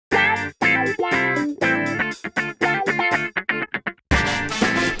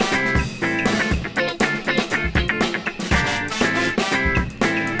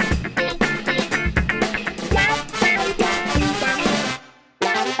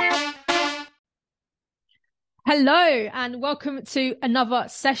Hello and welcome to another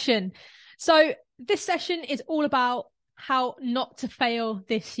session. So this session is all about how not to fail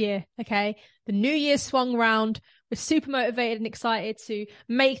this year, okay? The new year swung round. We're super motivated and excited to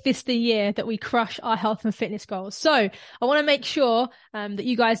make this the year that we crush our health and fitness goals. So I want to make sure that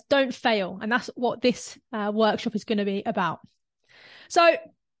you guys don't fail. And that's what this workshop is going to be about. So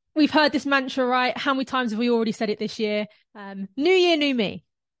we've heard this mantra, right? How many times have we already said it this year? New year, new me.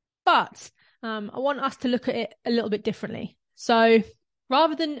 But I want us to look at it a little bit differently. So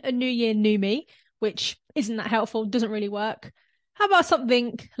rather than a new year, new me, which isn't that helpful, doesn't really work, how about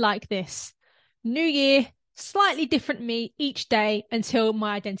something like this? New year, slightly different me each day until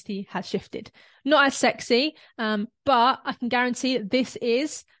my identity has shifted. Not as sexy, but I can guarantee that this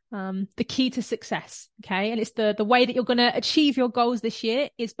is the key to success, okay? And it's the way that you're going to achieve your goals this year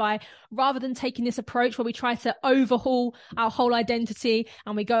is by, rather than taking this approach where we try to overhaul our whole identity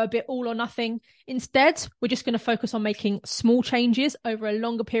and we go a bit all or nothing, instead, we're just going to focus on making small changes over a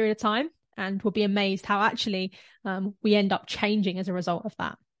longer period of time, and we'll be amazed how actually we end up changing as a result of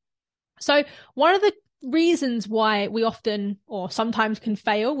that. So one of the reasons why we often or sometimes can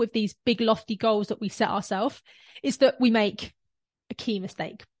fail with these big lofty goals that we set ourselves is that we make a key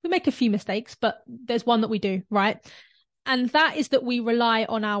mistake. We make a few mistakes, but there's one that we do, right? And that is that we rely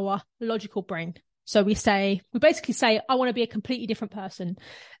on our logical brain. So we basically say, I want to be a completely different person.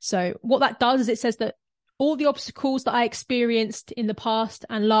 So what that does is it says that all the obstacles that I experienced in the past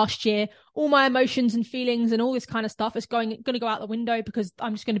and last year, all my emotions and feelings and all this kind of stuff is going to go out the window because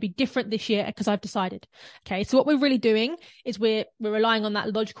I'm just going to be different this year because I've decided. Okay, so what we're really doing is we're relying on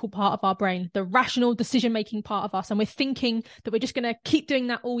that logical part of our brain, the rational decision-making part of us, and we're thinking that we're just going to keep doing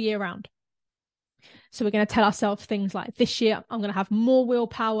that all year round. So we're going to tell ourselves things like, this year I'm going to have more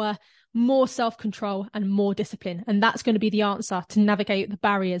willpower, more self-control, and more discipline. And that's going to be the answer to navigate the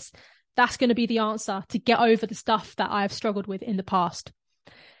barriers. That's going to be the answer to get over the stuff that I've struggled with in the past.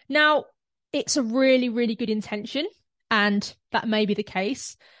 Now, it's a really, really good intention, and that may be the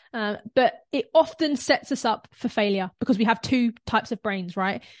case, but it often sets us up for failure because we have two types of brains,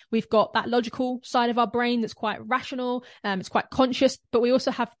 right? We've got that logical side of our brain that's quite rational, it's quite conscious, but we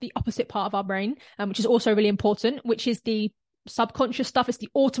also have the opposite part of our brain, which is also really important, which is the subconscious stuff. It's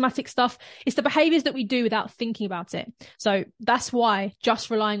the automatic stuff. It's the behaviors that we do without thinking about it. So that's why just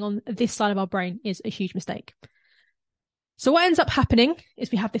relying on this side of our brain is a huge mistake. So what ends up happening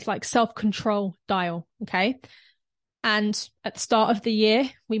is we have this like self-control dial, okay? And at the start of the year,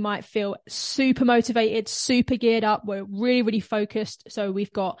 we might feel super motivated, super geared up. We're really, really focused. So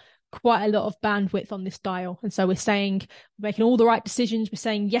we've got quite a lot of bandwidth on this dial. And so we're making all the right decisions. We're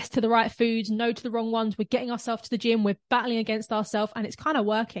saying yes to the right foods, no to the wrong ones. We're getting ourselves to the gym. We're battling against ourselves, and it's kind of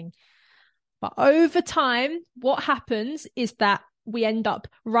working. But over time, what happens is that we end up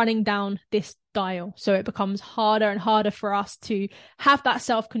running down this dial. So it becomes harder and harder for us to have that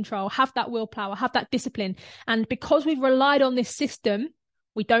self-control, have that willpower, have that discipline. And because we've relied on this system,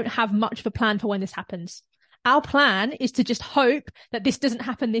 we don't have much of a plan for when this happens. Our plan is to just hope that this doesn't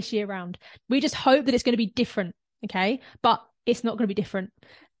happen this year round. We just hope that it's going to be different, okay? But it's not going to be different.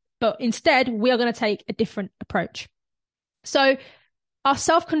 But instead, we are going to take a different approach. So our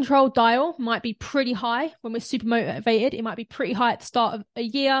self-control dial might be pretty high when we're super motivated. It might be pretty high at the start of a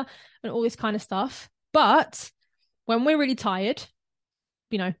year and all this kind of stuff. But when we're really tired,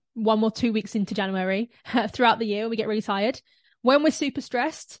 1 or 2 weeks into January, throughout the year, we get really tired. When we're super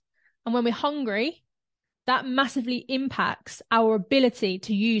stressed and when we're hungry, that massively impacts our ability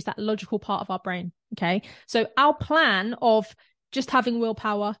to use that logical part of our brain, okay? So our plan of just having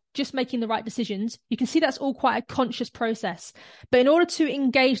willpower, just making the right decisions, you can see that's all quite a conscious process. But in order to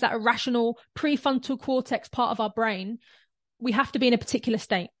engage that rational prefrontal cortex part of our brain, we have to be in a particular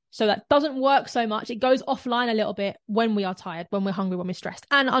state. So that doesn't work so much. It goes offline a little bit when we are tired, when we're hungry, when we're stressed,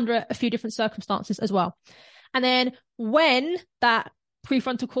 and under a few different circumstances as well. And then when that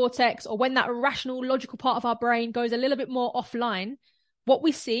prefrontal cortex or when that rational logical part of our brain goes a little bit more offline, what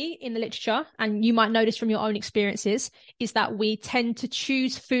we see in the literature, and you might notice from your own experiences, is that we tend to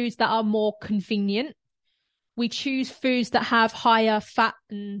choose foods that are more convenient. We choose foods that have higher fat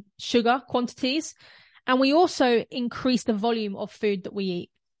and sugar quantities, and we also increase the volume of food that we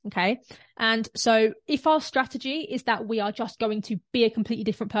eat. Okay. And so if our strategy is that we are just going to be a completely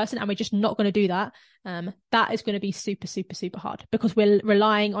different person and we're just not going to do that, that is going to be super, super, super hard because we're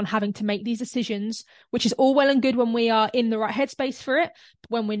relying on having to make these decisions, which is all well and good when we are in the right headspace for it.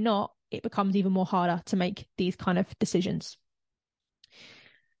 But when we're not, it becomes even more harder to make these kind of decisions.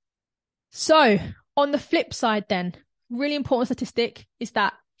 So on the flip side then, really important statistic is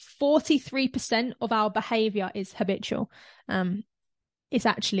that 43% of our behavior is habitual. it's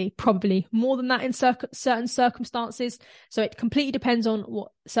actually probably more than that in certain circumstances. So it completely depends on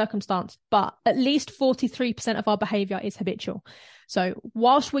what circumstance, but at least 43% of our behavior is habitual. So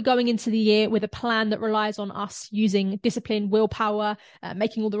whilst we're going into the year with a plan that relies on us using discipline, willpower,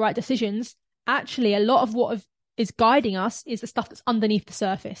 making all the right decisions, actually a lot of what is guiding us is the stuff that's underneath the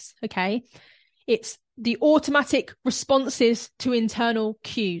surface. Okay. It's the automatic responses to internal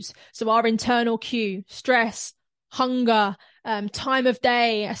cues. So our internal cue, stress, hunger, time of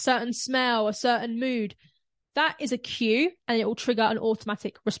day, a certain smell, a certain mood, that is a cue, and it will trigger an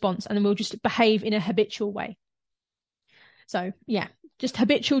automatic response, and then we'll just behave in a habitual way. So yeah, just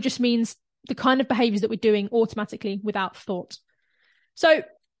habitual just means the kind of behaviors that we're doing automatically without thought. So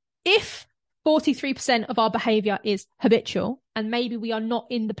if 43% of our behavior is habitual, and maybe we are not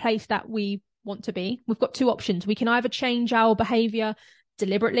in the place that we want to be, we've got two options. We can either change our behavior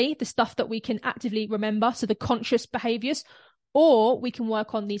deliberately, the stuff that we can actively remember, so the conscious behaviors, or we can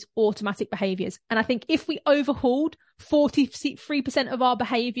work on these automatic behaviors. And I think if we overhauled 43% of our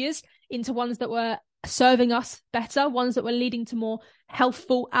behaviors into ones that were serving us better, ones that were leading to more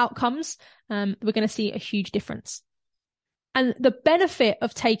healthful outcomes, we're going to see a huge difference. And the benefit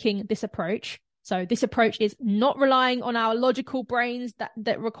of taking this approach, so this approach is not relying on our logical brains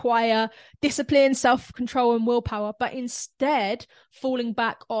that require discipline, self-control and willpower, but instead falling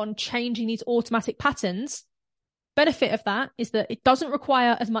back on changing these automatic patterns. Benefit of that is that it doesn't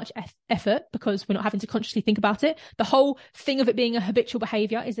require as much effort because we're not having to consciously think about it. The whole thing of it being a habitual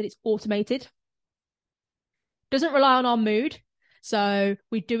behavior is that it's automated. Doesn't rely on our mood. So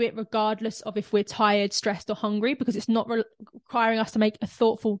we do it regardless of if we're tired, stressed or hungry, because it's not requiring us to make a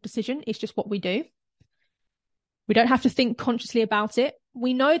thoughtful decision. It's just what we do. We don't have to think consciously about it.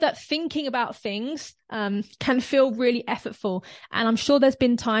 We know that thinking about things can feel really effortful. And I'm sure there's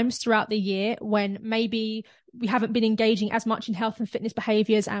been times throughout the year when maybe we haven't been engaging as much in health and fitness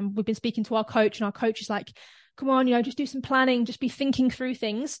behaviors, and we've been speaking to our coach, and our coach is like, come on, just do some planning, just be thinking through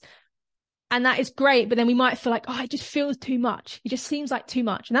things. And that is great, but then we might feel like, it just feels too much. It just seems like too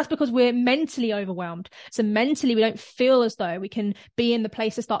much. And that's because we're mentally overwhelmed. So mentally, we don't feel as though we can be in the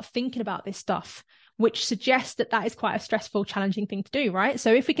place to start thinking about this stuff, which suggests that is quite a stressful, challenging thing to do, right?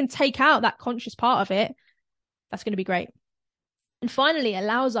 So if we can take out that conscious part of it, that's going to be great. And finally, it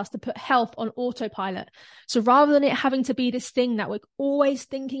allows us to put health on autopilot. So rather than it having to be this thing that we're always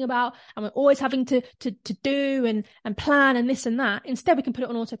thinking about and we're always having to do and plan and this and that, instead we can put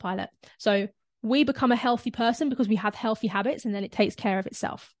it on autopilot. So we become a healthy person because we have healthy habits, and then it takes care of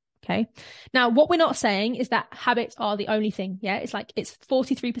itself. Okay. Now, what we're not saying is that habits are the only thing. Yeah. It's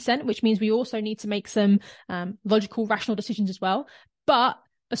 43%, which means we also need to make some logical, rational decisions as well. But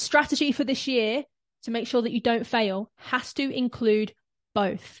a strategy for this year to make sure that you don't fail has to include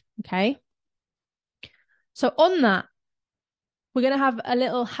both. Okay. So on that, we're going to have a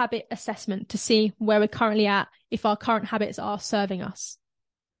little habit assessment to see where we're currently at, if our current habits are serving us.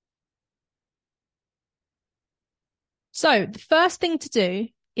 So the first thing to do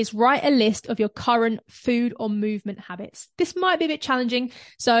is write a list of your current food or movement habits. This might be a bit challenging.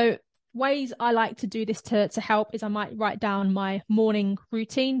 So ways I like to do this to help is I might write down my morning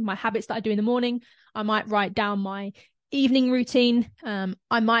routine, my habits that I do in the morning. I might write down my evening routine.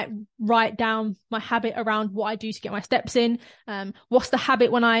 I might write down my habit around what I do to get my steps in. What's the habit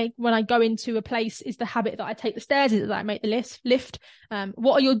when I go into a place? Is the habit that I take the stairs? Is it that I make the lift?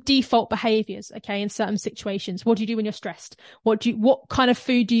 What are your default behaviors? Okay. In certain situations, what do you do when you're stressed? What kind of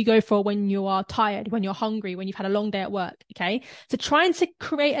food do you go for when you are tired, when you're hungry, when you've had a long day at work? Okay. So trying to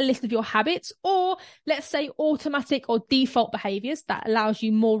create a list of your habits, or let's say automatic or default behaviors that allows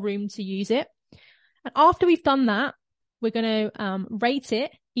you more room to use it. And after we've done that, we're going to rate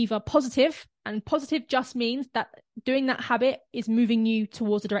it either positive, and positive just means that doing that habit is moving you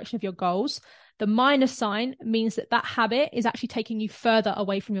towards the direction of your goals. The minus sign means that habit is actually taking you further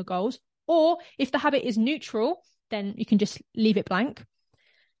away from your goals. Or if the habit is neutral, then you can just leave it blank.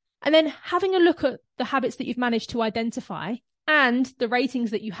 And then having a look at the habits that you've managed to identify and the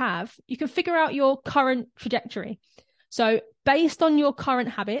ratings that you have, you can figure out your current trajectory. So based on your current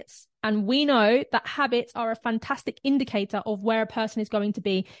habits, and we know that habits are a fantastic indicator of where a person is going to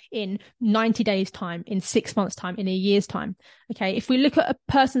be in 90 days time, in 6 months time, in a year's time. Okay. If we look at a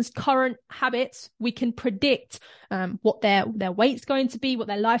person's current habits, we can predict what their weight's going to be, what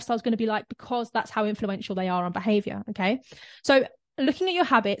their lifestyle is going to be like, because that's how influential they are on behavior. Okay. So looking at your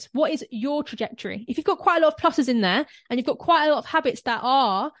habits, what is your trajectory? If you've got quite a lot of pluses in there and you've got quite a lot of habits that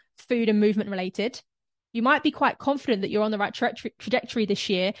are food and movement related, you might be quite confident that you're on the right trajectory this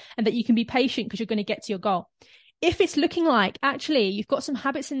year and that you can be patient because you're going to get to your goal. If it's looking like actually you've got some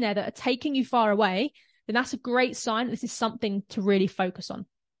habits in there that are taking you far away, then that's a great sign. This is something to really focus on.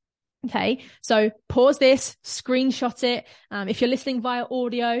 Okay, so pause this, screenshot it. If you're listening via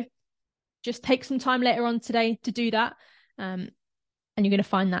audio, just take some time later on today to do that. And you're going to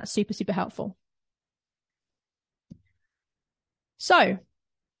find that super, super helpful. So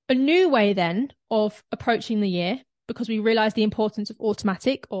a new way then of approaching the year, because we realize the importance of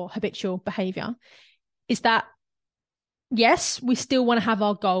automatic or habitual behavior, is that, yes, we still want to have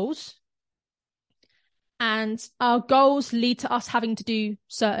our goals. And our goals lead to us having to do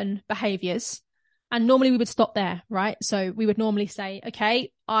certain behaviors. And normally we would stop there, right? So we would normally say,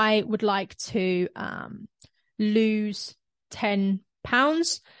 okay, I would like to lose 10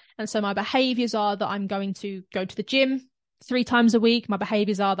 pounds. And so my behaviors are that I'm going to go to the gym 3 times a week. My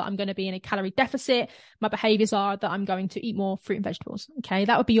behaviors are that I'm going to be in a calorie deficit. My behaviors are that I'm going to eat more fruit and vegetables. Okay,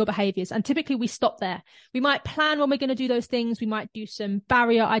 that would be your behaviors. And typically we stop there. We might plan when we're going to do those things. We might do some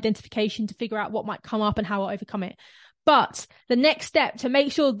barrier identification to figure out what might come up and how we'll overcome it. But the next step to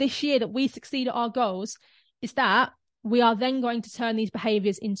make sure this year that we succeed at our goals is that we are then going to turn these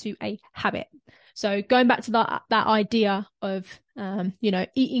behaviors into a habit. So going back to that idea of,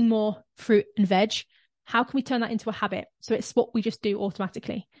 eating more fruit and veg, how can we turn that into a habit? So it's what we just do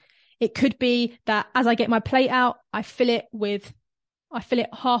automatically. It could be that as I get my plate out, I fill it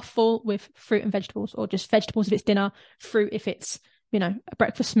half full with fruit and vegetables, or just vegetables if it's dinner, fruit if it's, a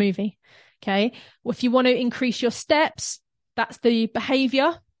breakfast smoothie. Okay. Well, if you want to increase your steps, that's the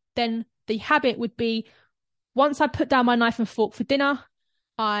behavior. Then the habit would be, once I put down my knife and fork for dinner,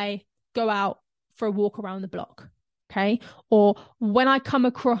 I go out for a walk around the block. Okay. Or when I come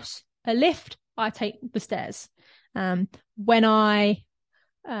across a lift, I take the stairs. When I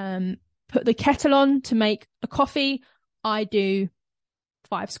put the kettle on to make a coffee, I do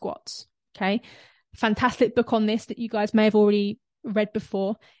 5 squats. Okay. Fantastic book on this that you guys may have already read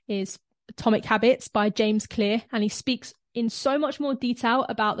before is Atomic Habits by James Clear. And he speaks in so much more detail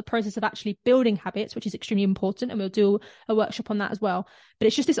about the process of actually building habits, which is extremely important. And we'll do a workshop on that as well. But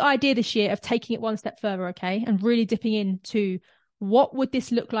it's just this idea this year of taking it one step further. Okay. And really dipping into what would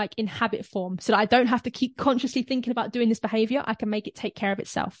this look like in habit form, so that I don't have to keep consciously thinking about doing this behavior. I can make it take care of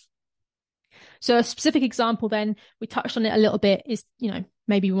itself. So a specific example then, we touched on it a little bit, is,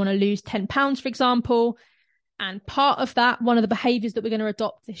 maybe we want to lose 10 pounds, for example. And part of that, one of the behaviors that we're going to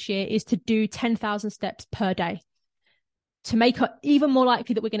adopt this year is to do 10,000 steps per day. To make it even more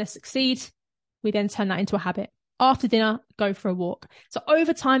likely that we're going to succeed, we then turn that into a habit. After dinner, go for a walk. So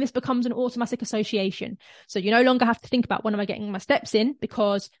over time, this becomes an automatic association. So you no longer have to think about when am I getting my steps in,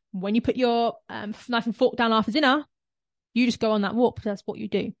 because when you put your knife and fork down after dinner, you just go on that walk because that's what you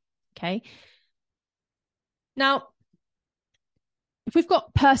do. Okay. Now, if we've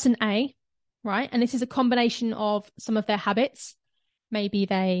got person A, right, and this is a combination of some of their habits, maybe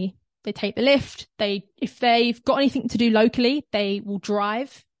they take the lift. If they've got anything to do locally, they will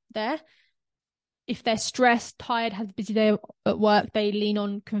drive there. If they're stressed, tired, have a busy day at work, they lean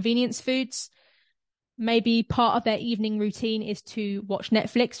on convenience foods. Maybe part of their evening routine is to watch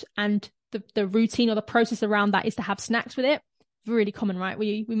Netflix, and the routine or the process around that is to have snacks with it. Really common, right?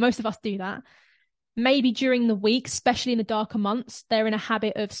 We most of us do that. Maybe during the week, especially in the darker months, they're in a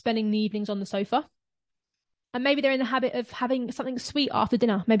habit of spending the evenings on the sofa. And maybe they're in the habit of having something sweet after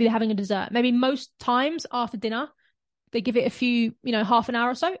dinner. Maybe they're having a dessert. Maybe most times after dinner, they give it a few, half an hour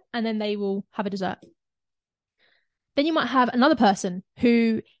or so, and then they will have a dessert. Then you might have another person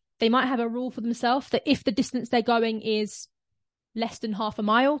who they might have a rule for themselves that if the distance they're going is less than half a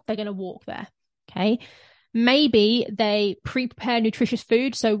mile, they're going to walk there. Okay. Maybe they pre-prepare nutritious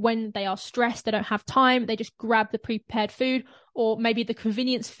food. So when they are stressed, they don't have time, they just grab the pre-prepared food. Or maybe the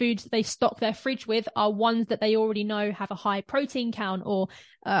convenience foods that they stock their fridge with are ones that they already know have a high protein count or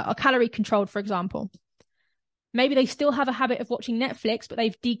are calorie controlled, for example. Maybe they still have a habit of watching Netflix, but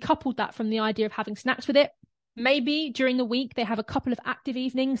they've decoupled that from the idea of having snacks with it. Maybe during the week, they have a couple of active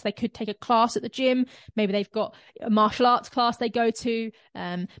evenings. They could take a class at the gym. Maybe they've got a martial arts class they go to.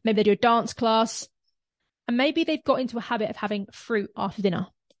 Maybe they do a dance class. And maybe they've got into a habit of having fruit after dinner.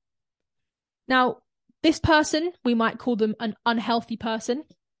 Now, this person, we might call them an unhealthy person.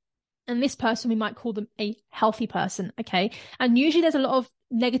 And this person, we might call them a healthy person, okay? And usually there's a lot of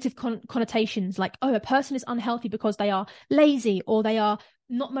negative connotations like, oh, a person is unhealthy because they are lazy or they are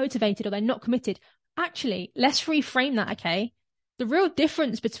not motivated or they're not committed. Actually, let's reframe that, okay? The real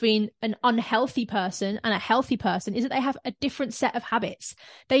difference between an unhealthy person and a healthy person is that they have a different set of habits.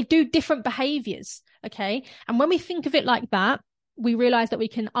 They do different behaviors, okay? And when we think of it like that, we realize that we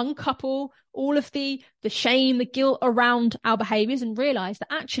can uncouple all of the shame, the guilt around our behaviors and realize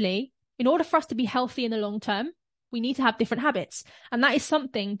that actually, in order for us to be healthy in the long term, we need to have different habits. And that is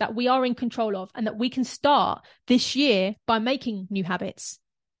something that we are in control of and that we can start this year by making new habits.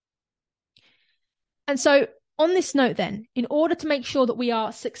 And so on this note then, in order to make sure that we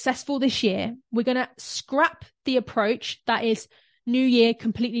are successful this year, we're going to scrap the approach that is new year,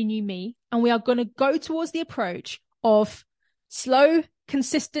 completely new me. And we are going to go towards the approach of slow,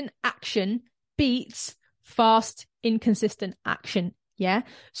 consistent action beats fast, inconsistent action. Yeah.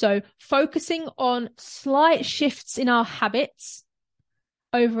 So focusing on slight shifts in our habits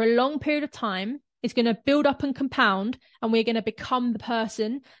over a long period of time is going to build up and compound, and we're going to become the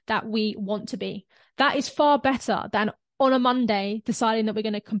person that we want to be. That is far better than on a Monday deciding that we're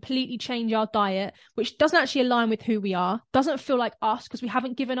going to completely change our diet, which doesn't actually align with who we are, doesn't feel like us because we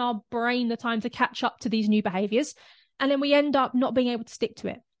haven't given our brain the time to catch up to these new behaviors. And then we end up not being able to stick to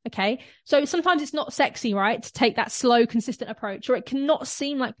it. Okay. So sometimes it's not sexy, right? To take that slow, consistent approach, or it cannot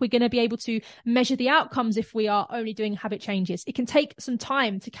seem like we're going to be able to measure the outcomes if we are only doing habit changes. It can take some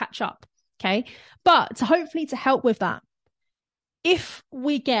time to catch up. Okay. But hopefully to help with that, if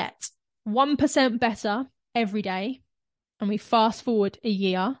we get 1% better every day and we fast forward a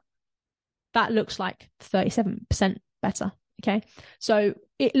year, that looks like 37% better. Okay. So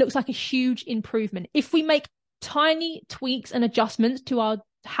it looks like a huge improvement. If we make tiny tweaks and adjustments to our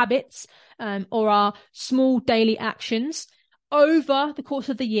habits or our small daily actions over the course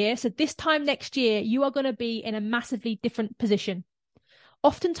of the year. So this time next year, you are going to be in a massively different position.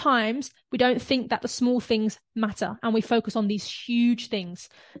 Oftentimes, we don't think that the small things matter and we focus on these huge things.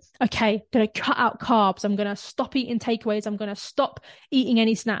 Okay, I'm going to cut out carbs. I'm going to stop eating takeaways. I'm going to stop eating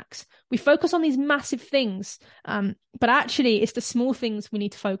any snacks. We focus on these massive things, but actually it's the small things we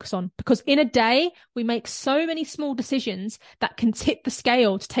need to focus on, because in a day, we make so many small decisions that can tip the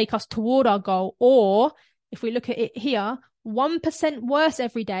scale to take us toward our goal. Or if we look at it here, 1% worse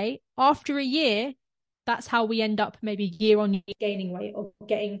every day after a year, that's how we end up maybe year on year gaining weight or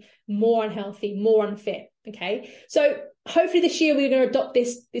getting more unhealthy, more unfit. Okay. So hopefully this year we're going to adopt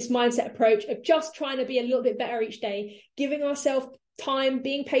this mindset approach of just trying to be a little bit better each day, giving ourselves time,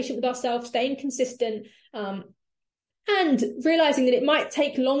 being patient with ourselves, staying consistent, and realizing that it might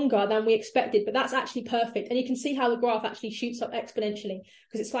take longer than we expected, but that's actually perfect. And you can see how the graph actually shoots up exponentially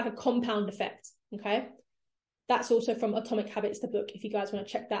because it's like a compound effect. Okay. That's also from Atomic Habits, the book, if you guys want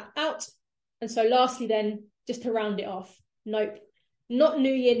to check that out. And so lastly then, just to round it off, nope, not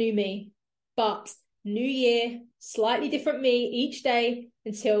new year, new me, but new year, slightly different me each day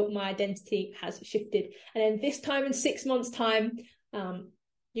until my identity has shifted. And then this time in 6 months' time,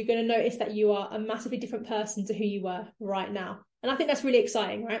 you're going to notice that you are a massively different person to who you were right now. And I think that's really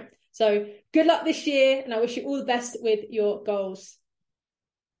exciting, right? So good luck this year, and I wish you all the best with your goals.